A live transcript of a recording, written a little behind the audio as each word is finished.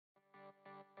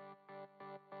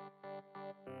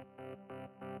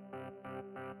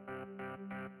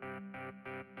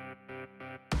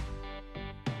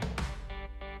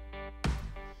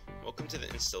to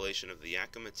the installation of the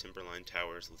Yakima TimberLine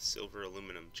Towers with silver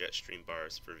aluminum JetStream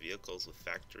bars for vehicles with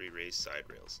factory raised side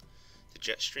rails. The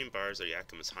JetStream bars are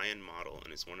Yakima's high-end model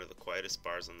and is one of the quietest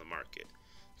bars on the market.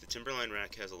 The TimberLine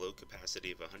rack has a load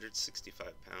capacity of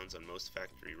 165 pounds on most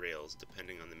factory rails,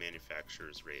 depending on the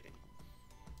manufacturer's rating.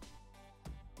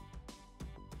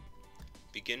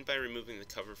 Begin by removing the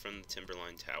cover from the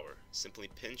TimberLine tower. Simply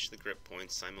pinch the grip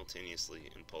points simultaneously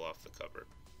and pull off the cover.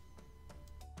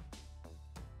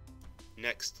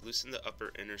 Next, loosen the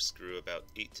upper inner screw about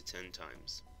 8 to 10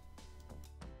 times.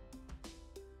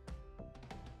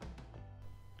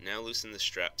 Now loosen the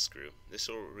strap screw. This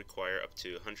will require up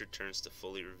to 100 turns to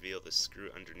fully reveal the screw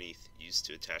underneath used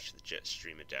to attach the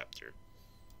JetStream adapter.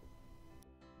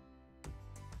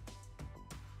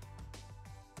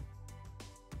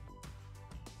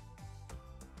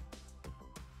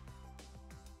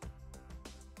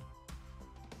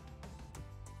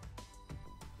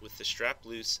 With the strap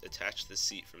loose, attach the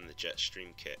seat from the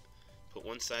JetStream kit. Put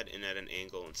one side in at an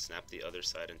angle and snap the other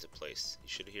side into place. You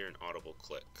should hear an audible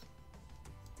click.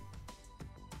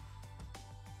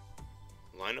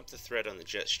 Line up the thread on the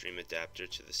JetStream adapter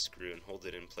to the screw and hold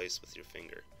it in place with your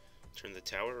finger. Turn the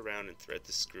tower around and thread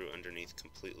the screw underneath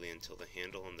completely until the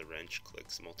handle on the wrench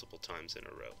clicks multiple times in a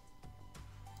row.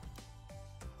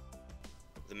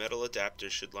 The metal adapter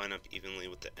should line up evenly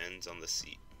with the ends on the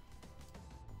seat.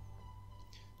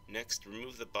 Next,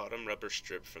 remove the bottom rubber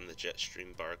strip from the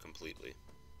JetStream bar completely.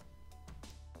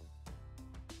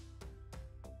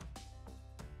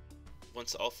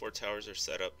 Once all 4 towers are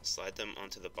set up, slide them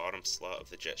onto the bottom slot of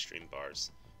the JetStream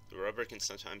bars. The rubber can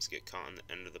sometimes get caught on the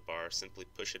end of the bar, simply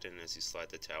push it in as you slide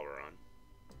the tower on.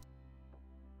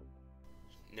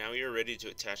 Now you are ready to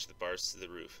attach the bars to the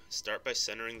roof. Start by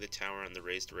centering the tower on the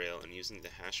raised rail and using the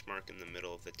hash mark in the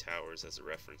middle of the towers as a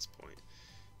reference point.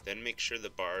 Then make sure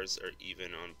the bars are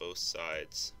even on both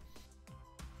sides.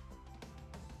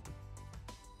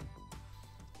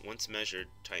 Once measured,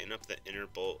 tighten up the inner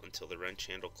bolt until the wrench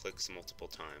handle clicks multiple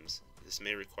times. This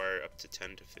may require up to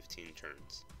 10 to 15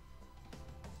 turns.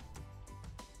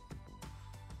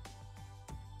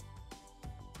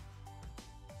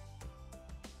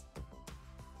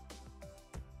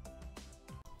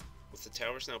 With the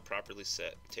towers now properly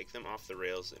set, take them off the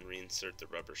rails and reinsert the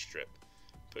rubber strip.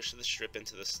 Push the strip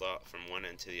into the slot from one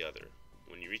end to the other.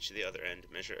 When you reach the other end,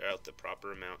 measure out the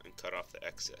proper amount and cut off the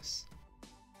excess.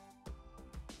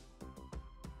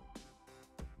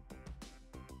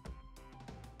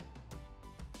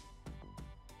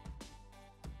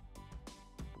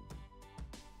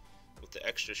 With the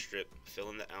extra strip, fill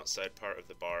in the outside part of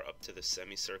the bar up to the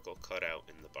semicircle cutout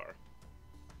in the bar.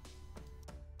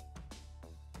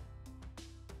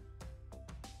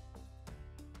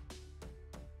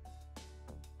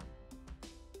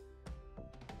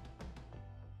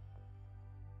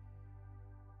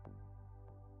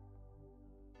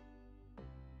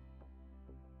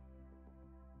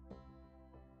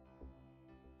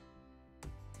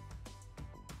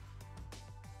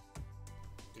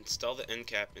 Install the end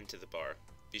cap into the bar.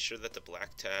 Be sure that the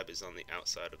black tab is on the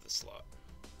outside of the slot.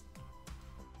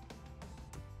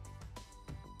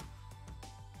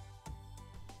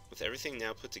 With everything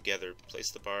now put together,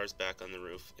 place the bars back on the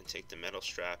roof and take the metal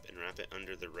strap and wrap it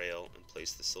under the rail and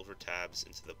place the silver tabs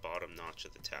into the bottom notch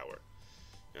of the tower.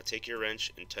 Now take your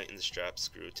wrench and tighten the strap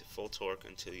screw to full torque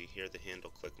until you hear the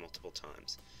handle click multiple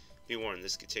times. Be warned,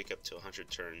 this could take up to 100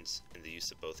 turns and the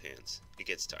use of both hands. It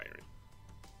gets tiring.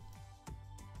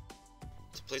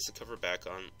 To place the cover back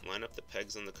on, line up the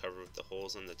pegs on the cover with the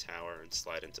holes on the tower and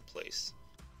slide into place.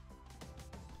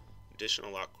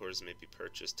 Additional lock cores may be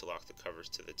purchased to lock the covers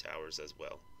to the towers as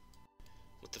well.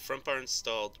 With the front bar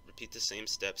installed, repeat the same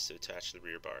steps to attach the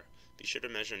rear bar. Be sure to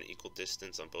measure an equal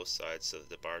distance on both sides so that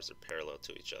the bars are parallel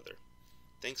to each other.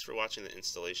 Thanks for watching the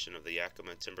installation of the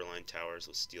Yakima TimberLine Towers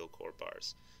with steel core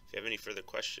bars. If you have any further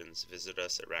questions, visit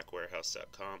us at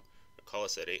rackwarehouse.com or call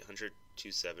us at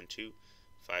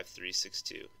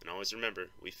 800-272-5362. And always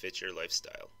remember, we fit your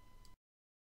lifestyle.